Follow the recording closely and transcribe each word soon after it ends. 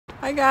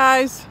Hi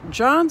guys,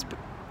 John's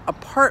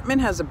apartment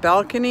has a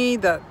balcony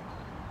that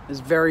is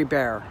very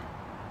bare.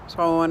 So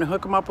I want to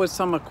hook him up with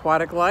some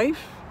aquatic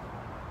life,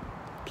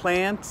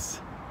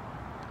 plants,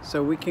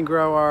 so we can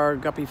grow our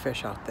guppy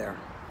fish out there.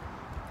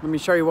 Let me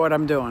show you what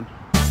I'm doing.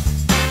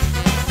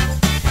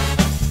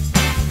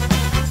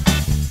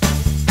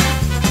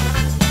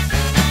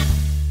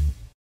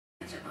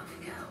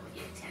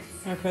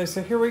 Okay,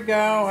 so here we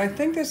go. I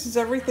think this is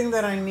everything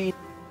that I need.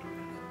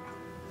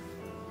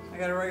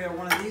 I got a regular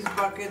one of these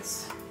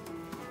buckets.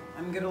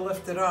 I'm gonna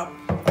lift it up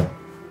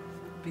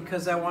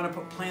because I want to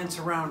put plants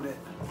around it.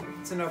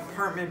 It's an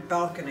apartment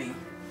balcony.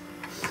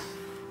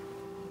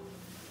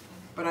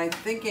 But I'm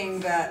thinking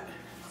that,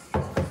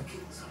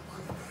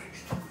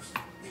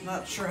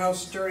 not sure how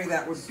sturdy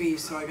that would be,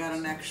 so I got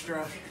an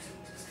extra,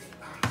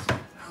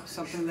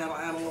 something that'll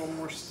add a little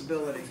more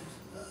stability.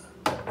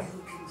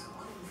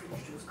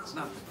 It's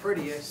not the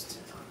prettiest,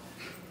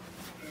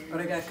 but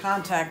I got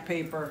contact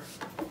paper.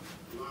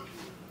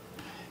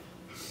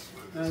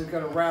 And I'm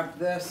going to wrap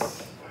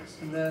this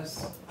and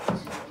this.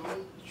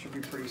 Should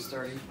be pretty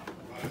sturdy.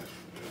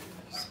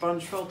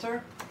 Sponge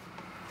filter.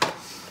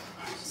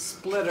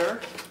 Splitter,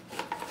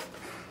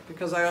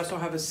 because I also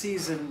have a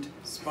seasoned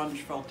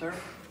sponge filter.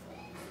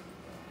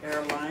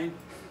 Airline.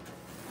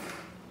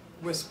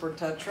 Whisper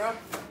Tetra.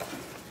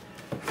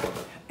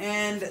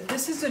 And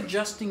this is a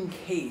just in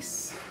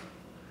case.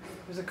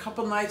 There's a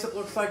couple nights it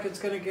looks like it's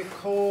going to get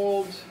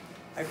cold.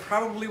 I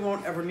probably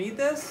won't ever need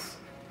this.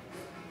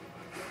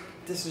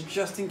 This is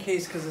just in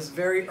case because it's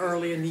very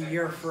early in the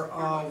year for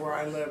where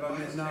I live.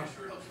 I'm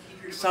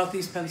in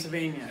southeast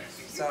Pennsylvania.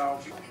 So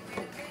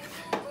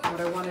what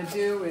I want to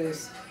do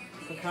is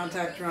put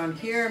contact around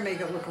here,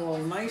 make it look a little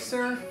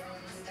nicer.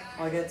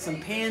 I'll get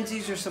some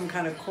pansies or some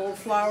kind of cold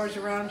flowers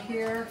around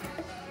here.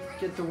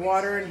 Get the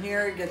water in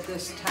here, get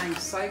this tank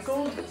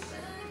cycled,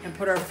 and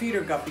put our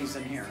feeder guppies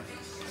in here.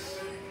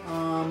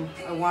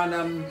 I want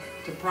them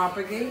to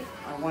propagate.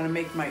 I want to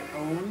make my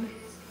own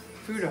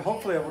food.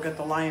 Hopefully I will get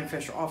the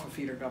lionfish off of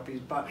feeder guppies,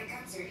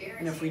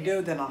 and if we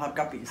do, then I'll have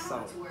guppies,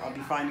 so I'll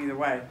be fine either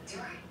way.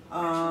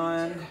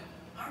 And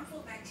I'm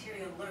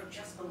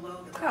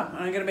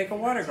going to make a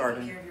water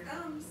garden.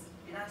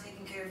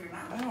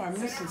 Oh, I'm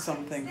missing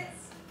something.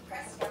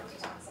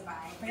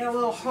 I got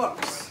little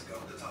hooks.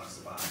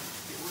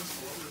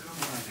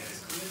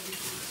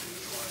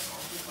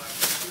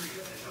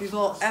 These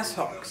little S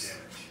hooks.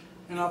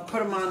 And I'll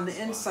put them on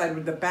the inside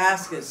with the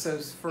basket, so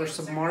for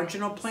some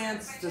marginal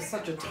plants. There's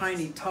such a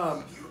tiny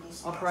tub.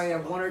 I'll probably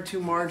have 1 or 2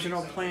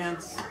 marginal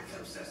plants.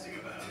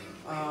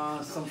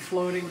 Some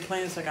floating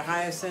plants like a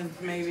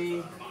hyacinth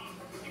maybe.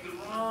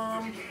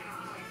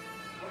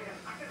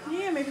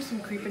 Yeah, maybe some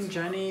creeping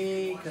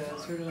Jenny,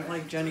 because who doesn't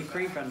like Jenny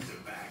creeping?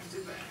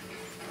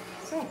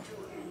 So,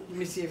 let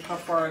me see how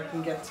far I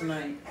can get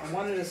tonight. I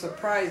wanted to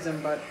surprise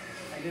him, but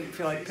I didn't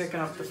feel like picking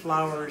up the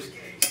flowers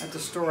at the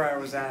store I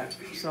was at.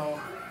 So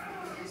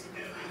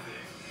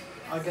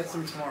I'll get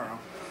some tomorrow.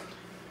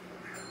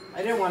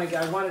 I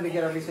wanted to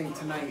get everything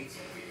tonight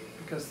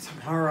because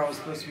tomorrow is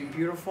supposed to be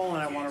beautiful and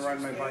I want to ride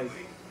my bike.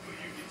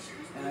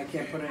 And I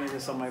can't put any of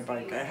this on my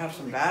bike. I have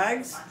some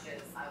bags,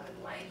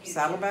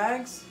 saddle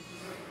bags,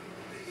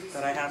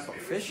 that I have for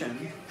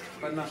fishing,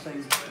 but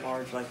nothing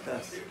large like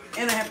this.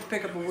 And I have to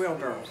pick up a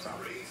wheelbarrow, so.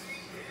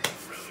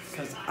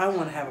 Because I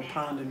want to have a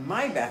pond in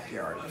my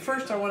backyard. But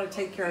first I want to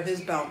take care of his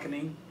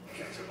balcony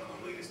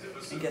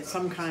and get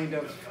some kind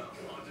of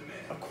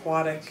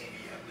aquatic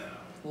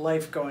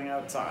life going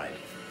outside.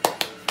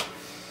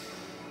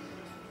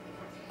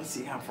 Let's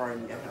see how far I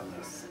can get on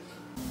this.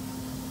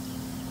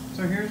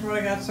 So here's what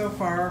I got so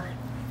far.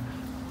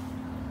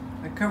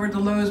 I covered the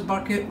Lowe's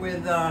bucket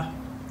with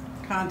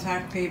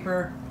contact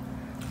paper.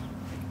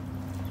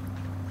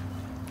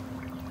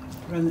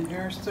 Run the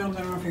air still.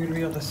 I don't know if you're going to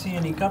be able to see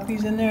any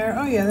guppies in there.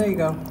 Oh yeah, there you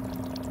go.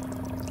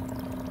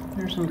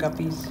 There's some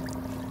guppies.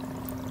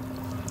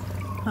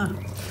 Huh.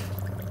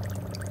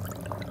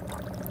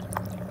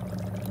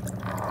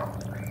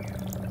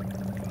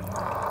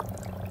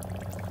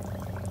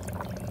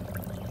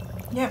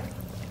 Yep.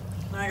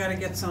 Now I gotta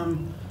get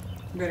some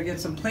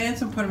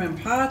plants and put them in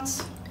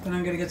pots. Then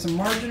I'm gonna get some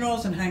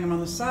marginals and hang them on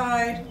the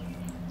side.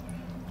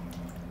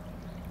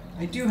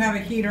 I do have a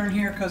heater in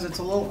here because it's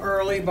a little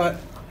early, but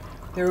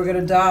they were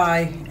gonna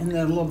die in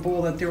the little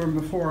bowl that they were in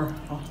before.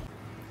 Oh.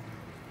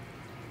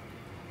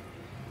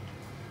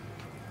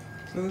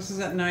 So this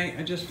is at night.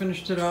 I just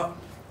finished it up.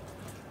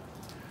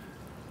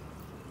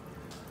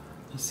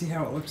 Let's see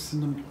how it looks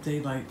in the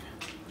daylight.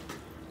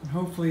 And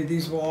hopefully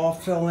these will all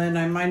fill in.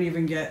 I might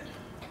even get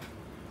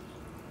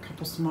a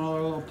couple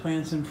smaller little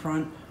plants in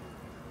front,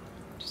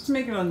 just to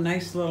make it a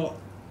nice little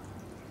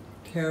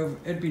cove.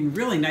 It'd be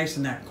really nice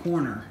in that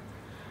corner.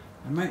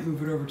 I might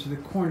move it over to the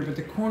corner, but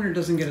the corner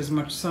doesn't get as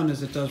much sun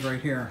as it does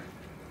right here.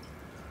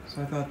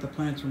 So I thought the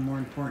plants were more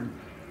important.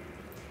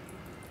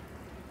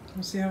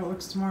 We'll see how it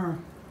looks tomorrow.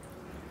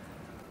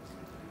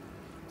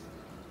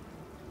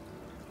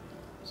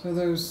 So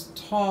those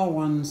tall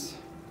ones,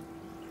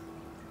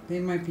 they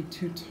might be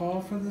too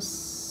tall for the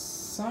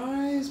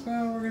size, but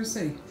we're gonna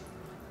see.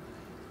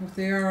 If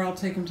they are, I'll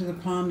take them to the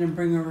pond and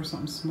bring over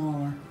something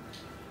smaller.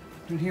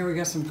 And here we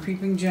got some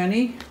creeping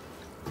Jenny.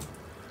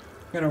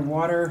 Got a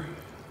water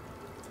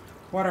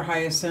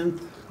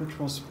hyacinth, which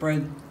will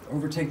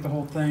overtake the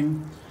whole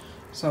thing.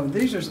 So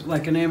these are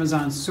like an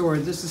Amazon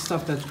sword. This is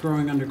stuff that's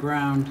growing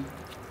underground.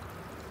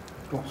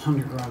 Well,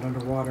 underground,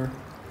 underwater.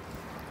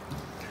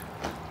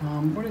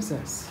 What is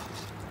this?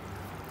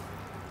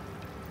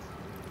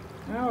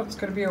 Oh, it's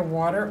going to be a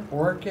water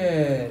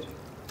orchid.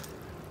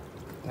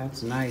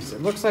 That's nice.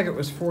 It looks like it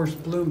was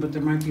forced bloom, but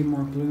there might be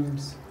more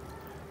blooms.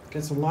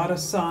 Gets a lot of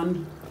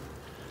sun.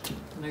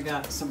 And I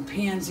got some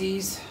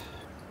pansies.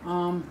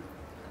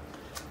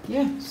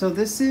 Yeah, so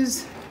this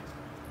is,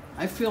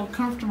 I feel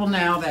comfortable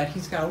now that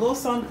he's got a little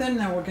something.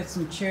 Now we'll get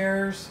some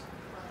chairs.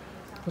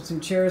 Put some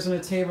chairs and a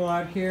table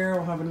out here.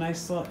 We'll have a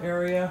nice little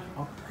area.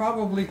 I'll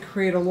probably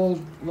create a little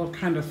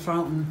kind of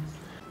fountain